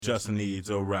Justin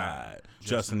needs a ride.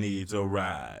 Justin needs a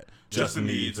ride. Justin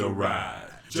needs a ride.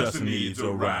 Justin needs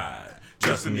a ride.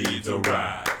 Justin needs a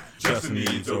ride. Justin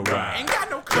needs a ride. Ain't got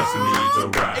no car. Justin needs a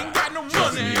ride. Ain't got no money.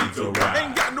 Justin needs a ride.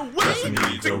 Ain't got no way. Justin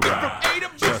needs a to get ride. from A to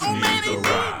B. Justin Oh man, needs he a needs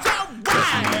ride. a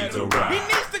Justin ride. needs a ride. He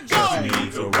needs to go. Justin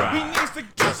needs a ride. He needs to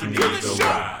get Justin to the needs a show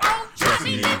ride. on time. Justin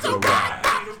He needs needs a a ride.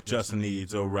 ride. Justin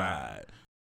needs a ride.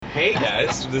 Hey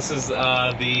guys, this is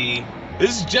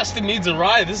Justin Needs a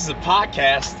Ride. This is a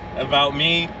podcast about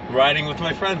me riding with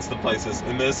my friends to places,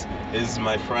 and this is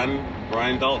my friend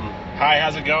Ryan Dalton. Hi,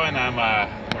 how's it going?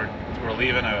 We're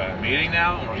leaving a meeting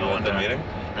now. And we're going to meeting.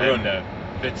 We're going to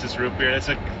Fitz's Root Beer. It's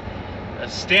a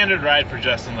standard ride for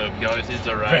Justin Luke. He always needs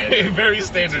a ride. Very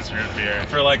standard Fitz's Root Beer.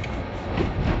 for like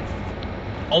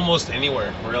almost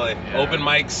anywhere, really. Yeah. Open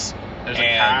mics. There's and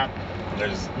a cop.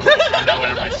 There's I'm not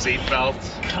wearing my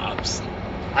seatbelt. cops.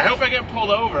 I hope I get pulled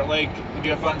over. Like, it'd be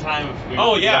a fun time if we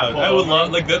Oh got yeah, pulled I would over.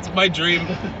 love. Like that's my dream.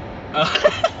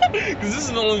 Because this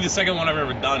is only the second one I've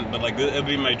ever done, but like it'd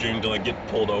be my dream to like get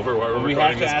pulled over while we're We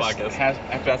have recording to this ask. podcast.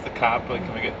 Have to ask the cop. Like,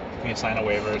 can you sign a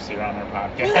waiver so you're on our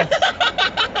podcast?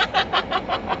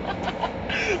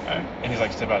 And he's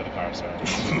like, step out of the car, sir.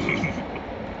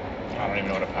 I don't even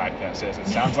know what a podcast is. It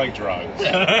sounds like drugs.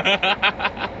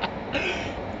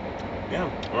 Yeah,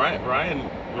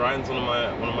 Ryan's one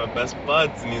of my best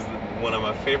buds, and he's one of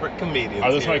my favorite comedians.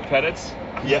 Are those here. my credits?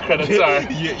 Yeah, Credits are.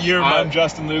 You're I'm my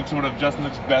Justin Luke's one of Justin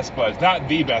Luke's best buds. Not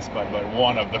the best bud, but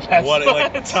one of the best one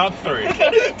buds.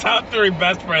 like top three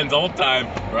best friends all time.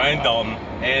 Ryan Dalton,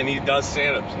 and he does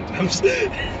stand up sometimes.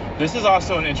 This is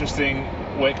also an interesting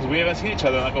way because we haven't seen each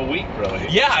other in like a week, really.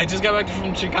 Yeah, I just got back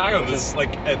from Chicago. This is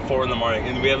like at 4 a.m,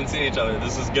 and we haven't seen each other.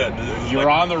 This is good. This is You were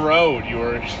on the road. You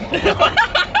were.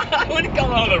 I wouldn't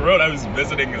come on the road. I was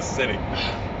visiting a city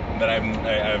that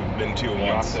I've been to You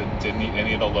once. also didn't eat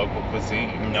any of the local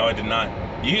cuisine. No, I did not.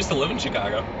 You used to live in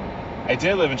Chicago. I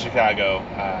did live in Chicago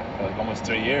for like almost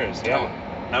 3 years. Yeah.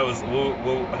 I was.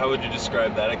 How would you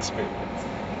describe that experience?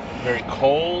 Very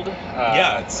cold.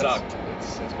 Yeah, it sucked.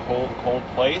 It's a cold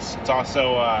place. It's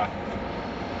also.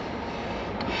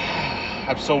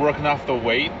 I'm still working off the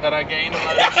weight that I gained when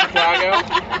I was in Chicago.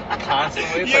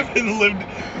 Constantly. It's like,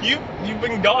 You've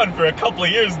been gone for a couple of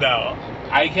years now.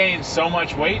 I gained so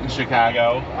much weight in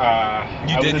Chicago.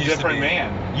 I was a different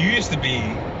man. You used to be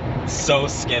so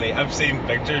skinny. I've seen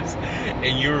pictures,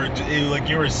 and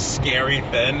you were scary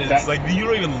thin. It's like you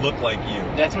don't even look like you.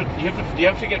 That's what you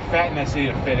have to get fat in that city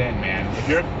to fit in, man. If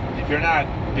you're not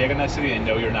big in that city, they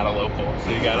know you're not a local. So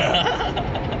you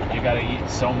gotta eat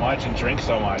so much and drink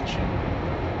so much.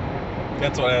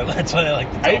 That's what I like to tell I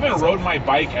even myself. rode my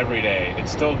bike every day. It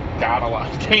still gained a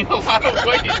lot of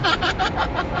weight.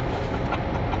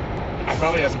 I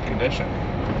probably have some condition.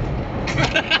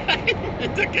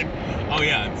 Oh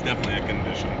yeah, it's definitely a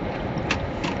condition.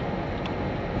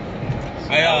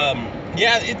 So, It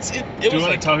do you was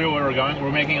want like to tell people where we're going?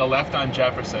 We're making a left on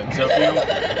Jefferson. So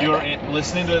if you're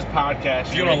listening to this podcast,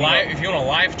 if you want to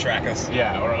live track us.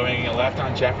 yeah, we're making a left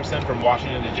on Jefferson from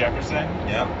Washington to Jefferson.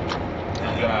 Yeah.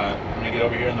 I'm gonna get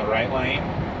over here in the right lane.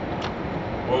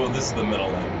 Well, this is the middle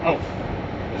lane. Oh,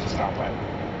 there's a stoplight.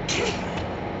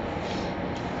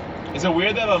 Is it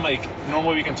weird that I'm like,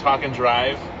 normally we can talk and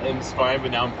drive and it's fine, but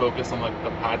now I'm focused on like the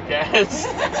podcast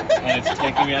and it's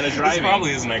taking me out of driving. This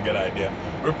probably isn't a good idea.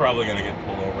 We're probably gonna get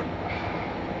pulled over.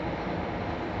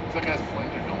 It's like it has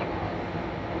blinker going on.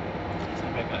 It's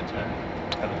not making a turn.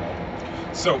 I don't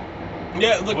know. So,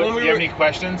 yeah, look, Do when we you were... have any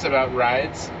questions about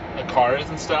rides, cars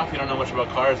and stuff? You don't know much about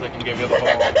cars. I can give you the whole.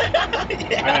 I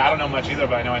mean, I don't know much either,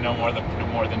 but I know more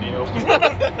than you.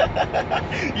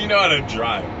 You know how to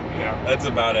drive. Yeah. That's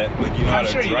about it. Like, you know how I'm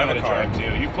to sure you know drive how a to car. drive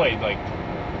too. You played like.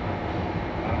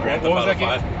 Grand What was Theft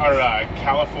that Auto game? Or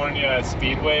California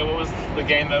Speedway. What was the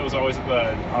game that was always at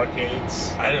the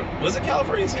arcades? Was it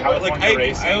California? California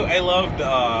Racing? I loved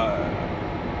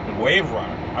Wave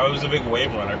Runner. I was a big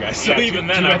Wave Runner guy. So Yeah, even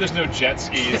then, too bad there's no jet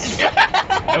skis.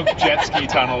 No jet ski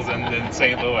tunnels in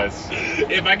St. Louis.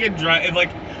 if I could drive,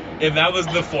 if that was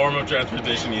the form of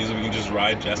transportation used, we can just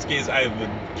ride jet skis, I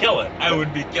would kill it. I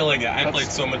would be killing it. I played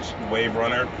so much Wave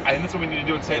Runner. I think that's what we need to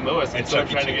do in St. Louis. And Instead of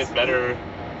Chuck E. trying to Cheese. get better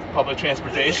public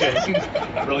transportation,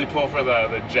 really pull for the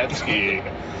jet ski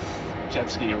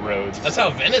roads. That's how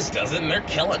Venice does it, and they're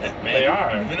killing it, man. They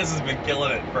are. Venice has been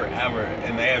killing it forever,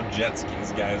 and they have jet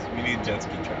skis, guys. We need jet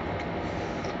ski traffic.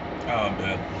 Oh,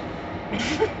 man.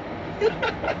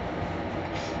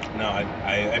 No, I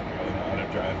barely know how to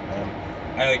drive, man.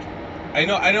 I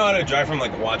know how to drive from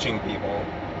like watching people.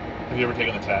 Have you ever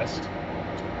taken the test?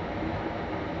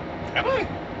 Have I?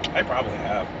 I probably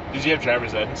have. Did you have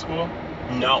driver's ed in school?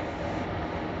 No.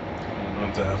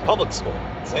 went to public school,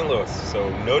 St. Louis, so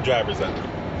no driver's ed.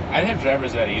 I didn't have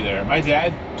driver's ed either. My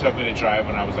dad took me to drive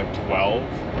when I was like 12.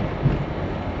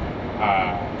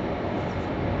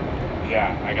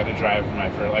 Yeah, I got to drive for my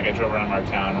first. Like I drove around our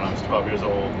town when I was 12 years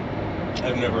old.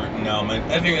 I've never. No,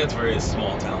 I think that's very a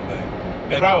small town thing.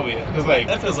 It probably because like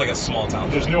that feels like a small town.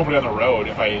 There's thing. nobody on the road.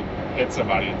 If I hit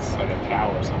somebody, it's like a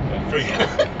cow or something.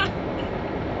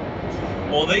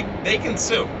 Well, they can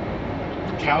sue.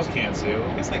 Cows can't sue.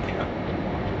 I guess they can.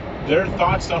 Their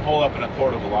thoughts don't hold up in a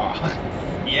court of law.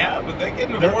 Yeah, but they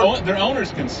can afford... Their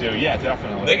owners can sue, yeah,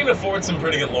 definitely. They can afford some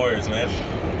pretty good lawyers, man.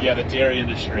 Yeah, the dairy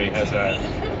industry has a...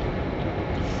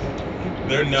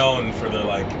 They're known for their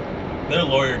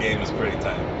lawyer game is pretty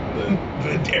tight.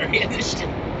 The dairy industry.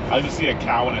 I just see a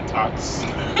cow in a tux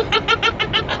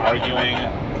arguing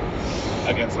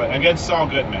against Saul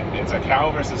Goodman. It's a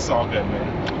cow versus Saul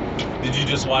Goodman. Did you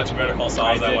just watch Better Call Saul?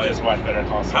 I did just watch Better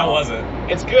Call Saul. How was it?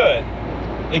 It's good.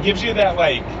 It gives you that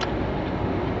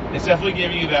it's definitely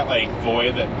giving you that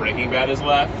void that Breaking Bad has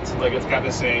left. Like it's got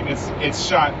the same. It's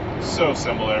shot so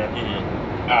similar,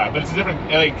 but it's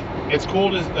different. It's cool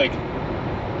to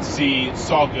see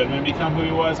Saul Goodman become who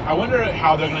he was. I wonder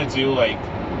how they're gonna do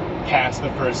past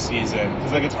the first season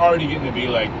because it's already getting to be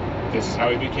this is how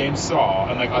he became Saul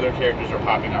and other characters are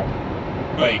popping up.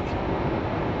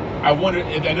 I wonder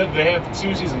if they have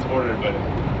 2 seasons ordered, but.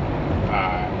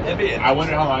 I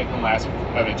wonder how long it can last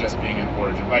of it just being an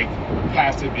origin,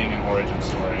 past it being an origin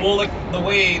story. Well, the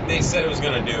way they said it was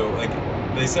gonna do,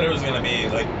 they said it was gonna be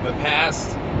the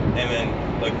past, and then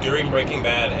during Breaking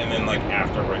Bad, and then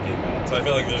after Breaking Bad. So I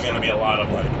feel there's gonna be a lot of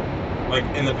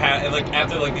in the past,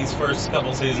 after these first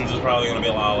couple seasons, there's probably gonna be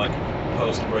a lot of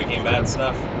post Breaking Bad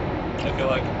stuff. I feel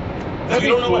like. Because we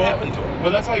don't know what happened to him.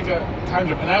 Well, that's a time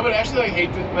jump. And I would actually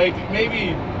hate to,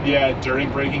 maybe, during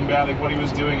Breaking Bad, what he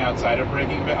was doing outside of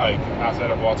Breaking Bad, outside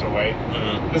of Walter White.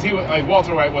 Because he was,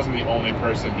 Walter White wasn't the only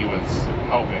person he was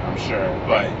helping, I'm sure.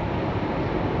 But,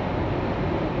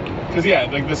 because,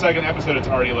 the second episode, it's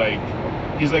already,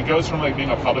 he's, goes from, being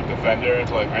a public defender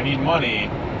to, I need money,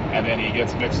 and then he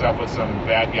gets mixed up with some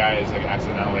bad guys,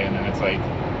 accidentally, and then it's,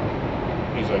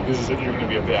 he's this is it, you're going to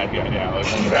be a bad guy now. One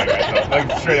of the bad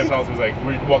guys, straight up tells him,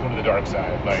 welcome to the dark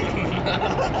side.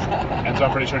 And so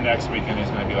I'm pretty sure next weekend he's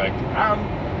going to be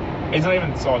he's not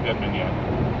even Saul Goodman yet.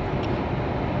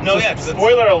 No, so,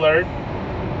 spoiler alert,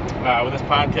 when this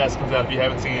podcast comes out, if you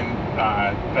haven't seen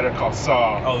Better Call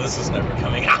Saul. Oh, this is never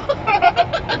coming out.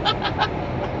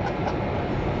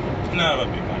 No,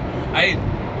 it'll be fun.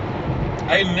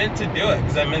 I meant to do it,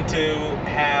 because I meant to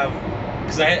have...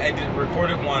 Because I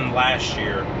recorded one last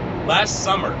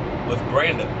summer with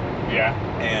Brandon. Yeah.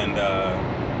 And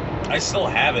I still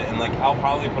have it, and I'll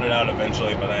probably put it out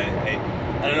eventually. But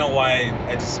I don't know why.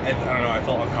 I don't know. I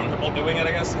felt uncomfortable doing it.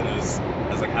 I guess I was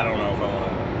I don't know if I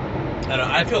want to.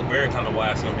 I feel very comfortable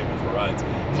asking people for rides,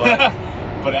 but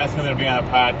but asking them to be on a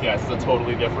podcast is a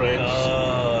totally different.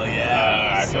 Oh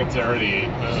yeah. I feel dirty.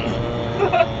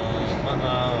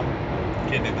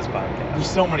 Can't do this podcast. There's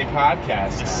so many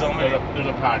podcasts. There's so many. There's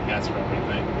a podcast for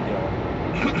everything.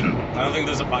 Yeah. I don't think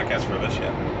there's a podcast for this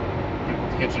yet.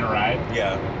 Hitching a ride.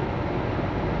 Yeah.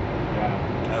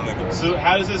 Yeah. I don't think there is. So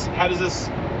how does this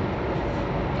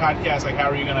podcast how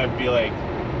are you gonna be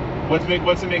what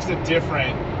makes it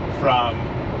different from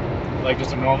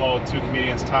just a normal 2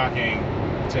 comedians talking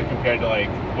to compared to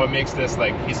what makes this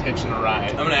he's hitching a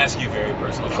ride? I'm gonna ask you very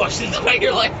personal questions about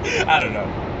your life. I don't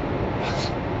know.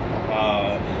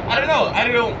 I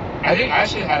don't know. I think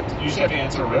you should have to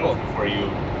answer riddles before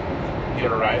you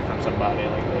get a ride from somebody.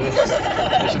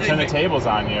 They should turn the tables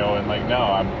on you and no,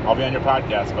 I'll be on your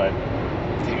podcast, but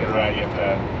to get a ride you have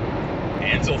to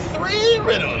answer 3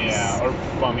 riddles. Yeah, or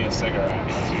bum me a cigarette.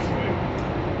 That's usually.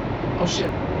 Oh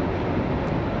shit.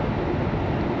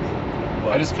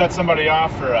 What? I just cut somebody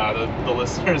off for the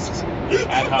listeners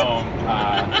at home.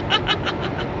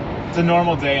 It's a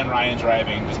normal day in Ryan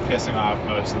driving, just pissing off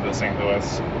most of the St.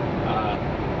 Louis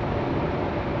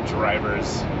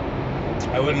drivers.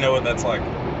 I wouldn't know what that's like.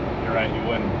 You're right, you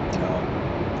wouldn't. No.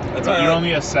 You're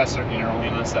only an accessory.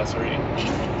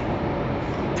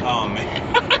 Oh man,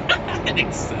 an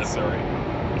accessory.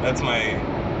 That's my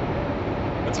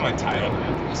title.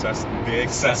 The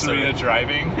accessory to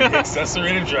driving. The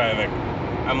accessory to driving.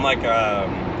 I'm like a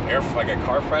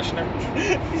car freshener.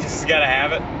 You just gotta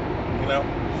have it, you know.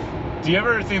 Do you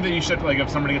ever think that you should, if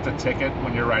somebody gets a ticket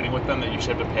when you're riding with them, that you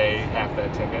should have to pay half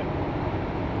that ticket?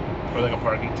 Or a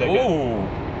parking ticket? Ooh.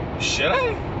 Should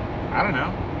I? I don't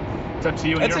know. It's up to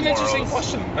you and That's your an morals. Interesting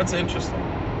question. That's interesting.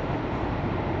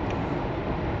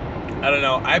 I don't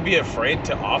know. I'd be afraid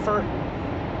to offer,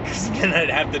 because then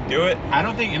I'd have to do it. I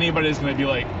don't think anybody's going to be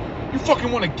You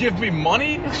fucking want to give me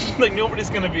money? Like, nobody's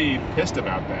going to be pissed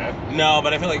about that. No,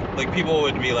 but I feel like people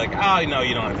would be like, oh, no,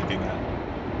 you don't have to do that.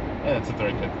 Yeah, that's a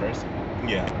very good person.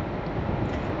 Yeah.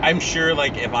 I'm sure,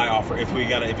 like, if you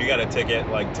got a ticket,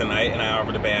 like, tonight, and I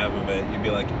offered to pay half of it, you'd be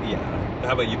like, yeah,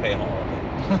 how about you pay all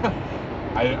of it?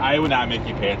 I would not make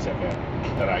you pay a ticket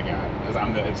that I got,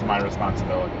 because it's my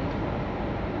responsibility.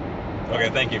 Okay,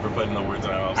 thank you for putting the words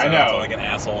in my mouth. I know. I sound like an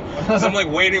asshole. So I'm like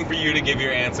waiting for you to give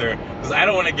your answer because I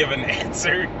don't want to give an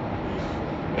answer.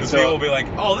 Because people will be like,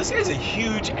 "Oh, this guy's a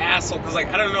huge asshole." Because like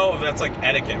I don't know if that's like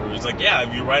etiquette. Where it's like, yeah,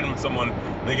 if you're riding with someone,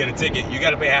 they get a ticket, you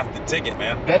got to pay half the ticket,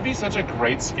 man. That'd be such a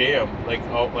great scam. Like,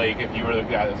 like if you were the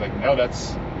guy that's like, no,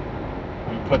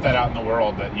 we put that out in the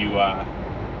world that you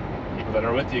people that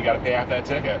are with you got to pay half that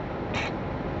ticket.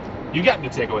 You got in a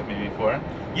ticket with me before.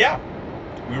 Yeah.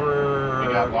 We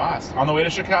got lost on the way to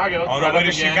Chicago. On the way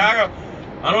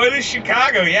to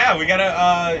Chicago, yeah. We got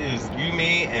it was you,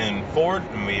 me, and Ford,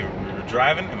 and we were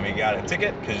driving, and we got a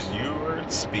ticket because you were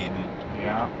speeding.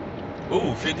 Yeah.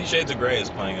 Ooh, 50 Shades of Grey is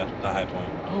playing at the High Point.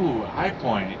 Ooh, High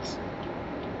Point.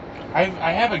 I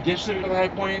have a gift certificate at the High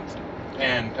Point,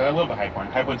 and I love the High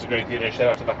Point. High Point's a great theater. Shout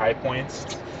out to the High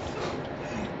Points.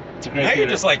 It's a great theater. You're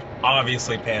just like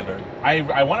obviously pandering.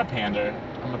 I want to pander.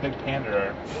 I'm a big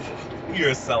panderer. You're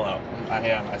a sellout. I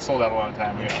am. I sold out a long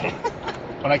time ago.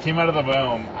 When I came out of the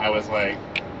womb, I was like,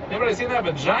 anybody seen that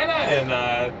vagina?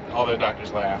 And all the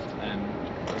doctors laughed, and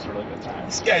it was a really good time.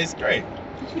 This guy's great.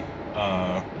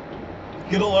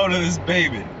 Get a load of this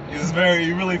baby. He's a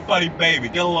really funny baby.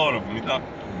 Get a load of him.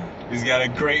 He's got a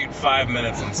great 5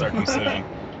 minutes in circumcision.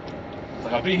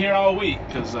 Like, I'll be here all week,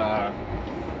 because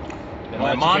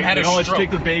my mom had a stroke. stroke.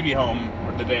 Take the baby home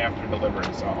the day after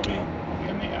delivery, so I'll be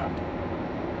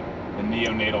in the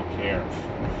neonatal care.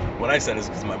 What I said is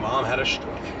because my mom had a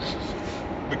stroke.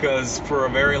 Because for a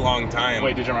very long time...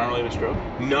 Wait, did your mom really have a stroke?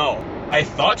 No. I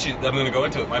thought I'm going to go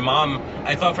into it.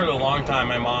 I thought for a long time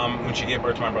my mom, when she gave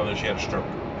birth to my brother, she had a stroke.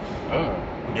 Oh.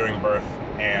 During birth.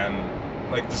 And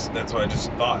that's what I just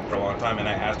thought for a long time. And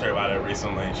I asked her about it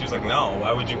recently. And she was like, no,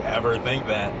 why would you ever think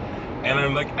that? And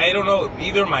I'm like, I don't know.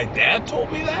 Either my dad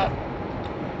told me that,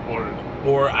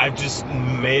 or I've just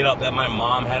made up that my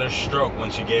mom had a stroke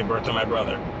when she gave birth to my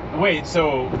brother. Wait,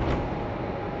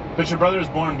 but your brother was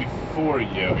born before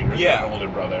you. You're an older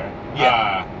brother.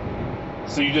 Yeah.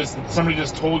 So somebody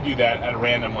just told you that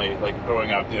randomly, like growing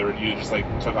up, you just like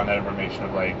took on that information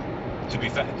of like. To be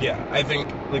fair, yeah, I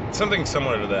think like something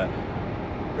similar to that,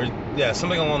 or yeah,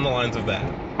 something along the lines of that.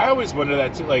 I always wonder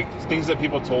that too, like things that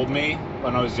people told me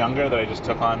when I was younger that I just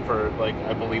took on for like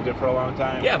I believed it for a long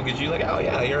time. Yeah, because you're like, oh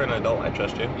yeah, you're an adult, I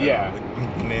trust you. Yeah.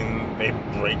 And then they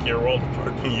break your world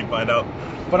apart and you find out.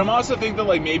 But I'm also thinking that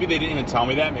like maybe they didn't even tell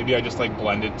me that. Maybe I just like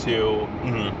blended two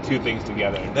things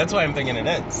together. That's why I'm thinking it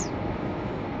is.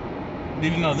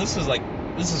 Even though this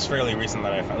is fairly recent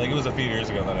that I found. Like it was a few years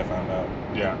ago that I found out.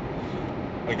 Yeah.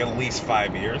 Like at least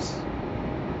 5 years.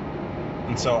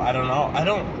 And so I don't know.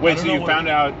 You found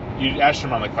out? You asked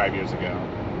your mom like 5 years ago,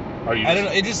 or you? I don't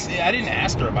know. I didn't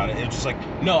ask her about it. It was just like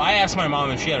no. I asked my mom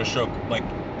if she had a stroke like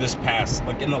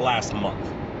in the last month.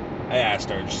 I asked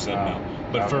her and she said no.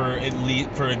 But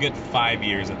for a good 5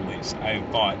 years at least, I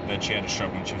thought that she had a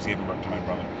stroke when she was giving birth to my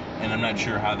brother. And I'm not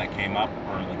sure how that came up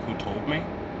or like who told me.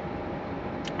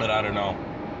 But I don't know.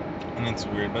 And it's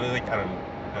weird. But like I don't know.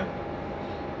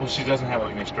 Well, she doesn't have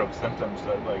like any stroke symptoms,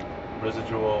 so like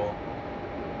residual.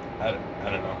 I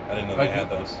don't know. I didn't know like, they had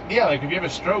those. Yeah, like if you have a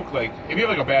stroke, like if you have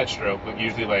like a bad stroke, like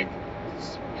usually like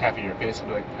half of your face will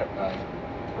be like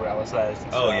paralyzed.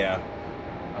 And oh yeah.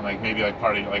 And like maybe like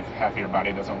part of like half of your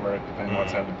body doesn't work depending on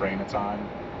what side of the brain it's on.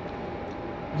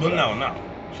 Well, no,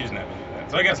 she's never do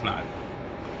that. So I guess not.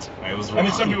 It was wrong. I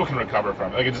mean, some people can recover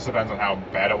from it. Like it just depends on how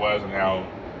bad it was and how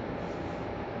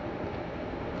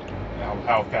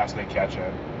fast they catch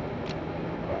it.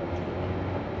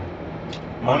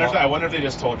 I wonder if they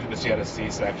just told you that she had a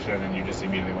C-section and you just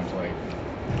immediately went to like,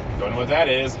 don't know what that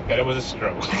is. Bet it was a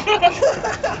stroke.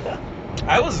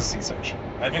 I was a C-section.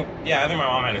 I think my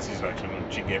mom had a C-section when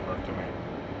she gave birth to me,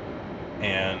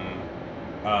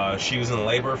 and she was in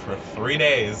labor for 3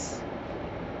 days.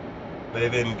 They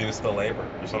didn't induce the labor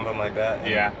or something like that.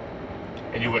 Yeah.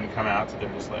 And you wouldn't come out, so they're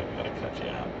just like, we gotta cut you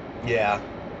out. Yeah.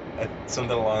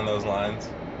 Something along those lines.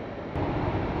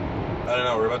 I don't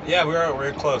know.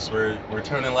 We're close. We're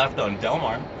turning left on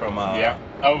Delmar from. Yeah.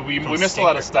 Oh, we missed a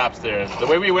lot of stops there. The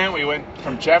way we went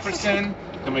from Jefferson,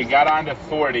 then we got on to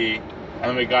 40, and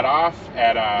then we got off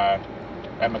at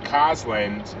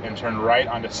McCausland and turned right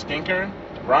onto Skinker.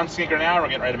 We're on Skinker now. We're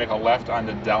getting ready to make a left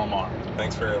onto Delmar.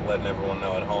 Thanks for letting everyone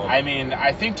know at home. I mean,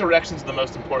 I think direction's the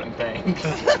most important thing.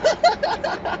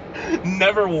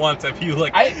 Never once have you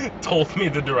told me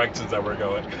the directions that we're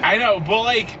going. I know, but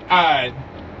I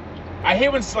hate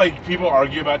when people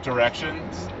argue about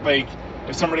directions. Like,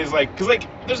 if somebody's because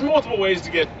there's multiple ways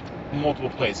to get multiple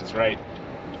places, right?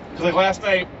 Because last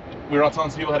night we were all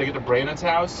telling some people how to get to Brandon's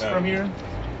house from here,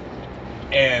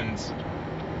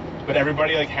 but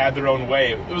everybody had their own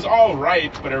way. It was all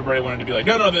right, but everybody wanted to be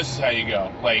no, this is how you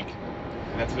go. And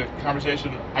that's a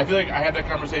conversation. I feel like I had that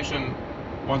conversation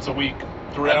once a week.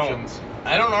 Directions.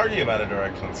 I don't argue about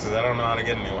directions because I don't know how to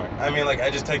get anywhere. I mean,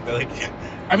 I just take the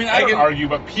I mean, I don't argue,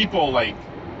 but people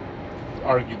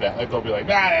argue that. They'll be this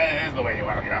is the way you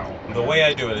want to go. The way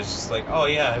I do it is just oh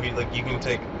yeah, you can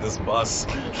take this bus.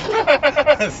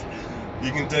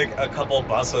 You can take a couple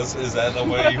buses. Is that the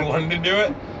way you wanted to do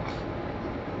it?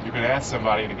 You can ask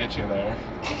somebody to get you there.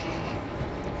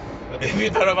 Have you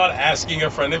thought about asking a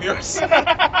friend of yours? Have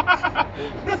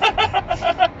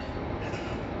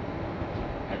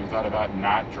you thought about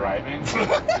not driving?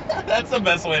 That's the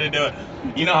best way to do it.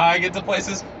 You know how I get to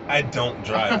places? I don't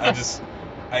drive.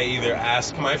 I either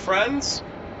ask my friends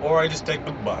or I just take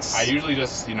the bus. I usually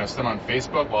just, sit on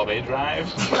Facebook while they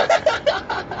drive.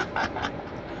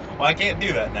 Well, I can't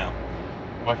do that now.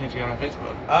 Why can't you get on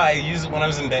Facebook? I used when I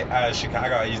was in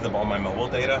Chicago. I used up all my mobile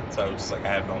data, so I was just I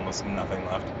have almost nothing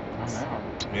left. Oh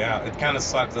no. Yeah, it kind of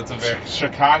sucks. That's a very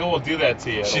Chicago will do that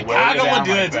to you. Chicago will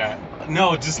do it. That.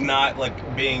 No, just not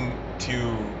being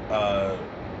too.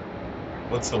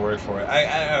 What's the word for it?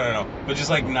 I don't know, but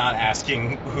just not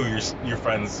asking who your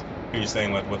friends who you're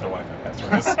staying with their Wi-Fi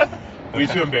password. Were you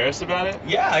too embarrassed about it?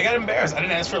 Yeah, I got embarrassed. I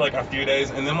didn't ask for a few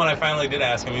days, and then when I finally did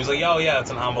ask him, he was like, "Oh yeah,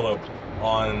 it's an envelope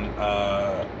on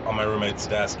my roommate's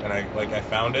desk," and I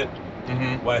found it,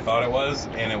 what I thought it was,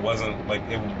 and it wasn't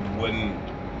it wouldn't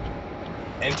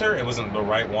enter. It wasn't the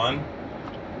right one,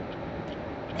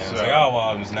 and I was oh well,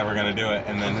 I'm just never gonna do it.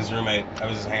 And then his roommate, I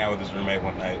was just hanging out with his roommate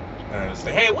one night, and I was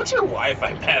like, "Hey, what's your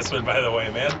Wi-Fi password, by the way,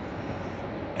 man?"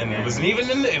 And it wasn't even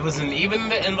in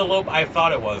the envelope I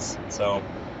thought it was. So.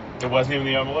 It wasn't even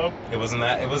the envelope? It wasn't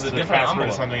that. It was a different envelope.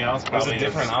 Or something else? It was a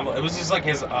different envelope. It was just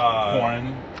his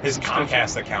his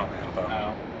Comcast account info.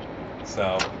 Oh.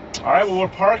 So. All right. Well, we're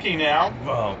parking now.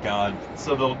 Oh God.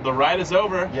 So the ride is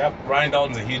over. Yep. Ryan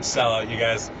Dalton's a huge sellout, you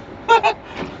guys.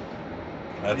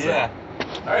 That's it.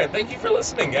 All right. Thank you for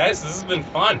listening, guys. This has been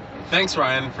fun. Thanks,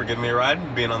 Ryan, for giving me a ride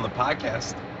and being on the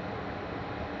podcast.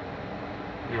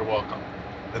 You're welcome.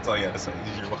 That's all you had to say.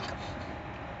 You're welcome.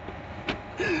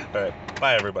 All right.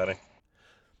 Bye, everybody.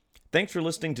 Thanks for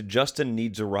listening to Justin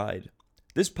Needs a Ride.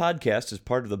 This podcast is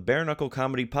part of the Bare Knuckle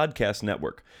Comedy Podcast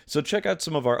Network, so check out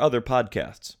some of our other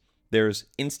podcasts. There's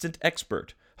Instant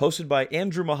Expert, hosted by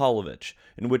Andrew Mihalovich,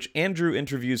 in which Andrew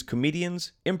interviews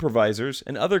comedians, improvisers,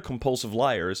 and other compulsive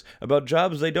liars about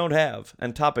jobs they don't have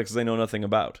and topics they know nothing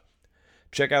about.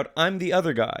 Check out I'm the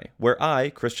Other Guy, where I,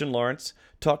 Christian Lawrence,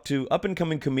 talk to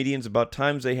up-and-coming comedians about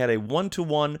times they had a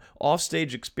one-to-one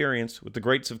off-stage experience with the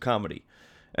greats of comedy.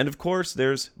 And of course,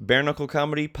 there's Bare Knuckle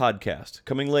Comedy Podcast,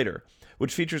 coming later,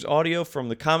 which features audio from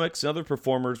the comics and other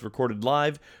performers recorded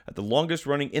live at the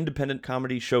longest-running independent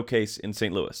comedy showcase in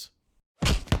St. Louis.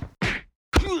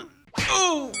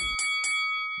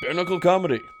 Bare Knuckle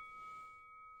Comedy.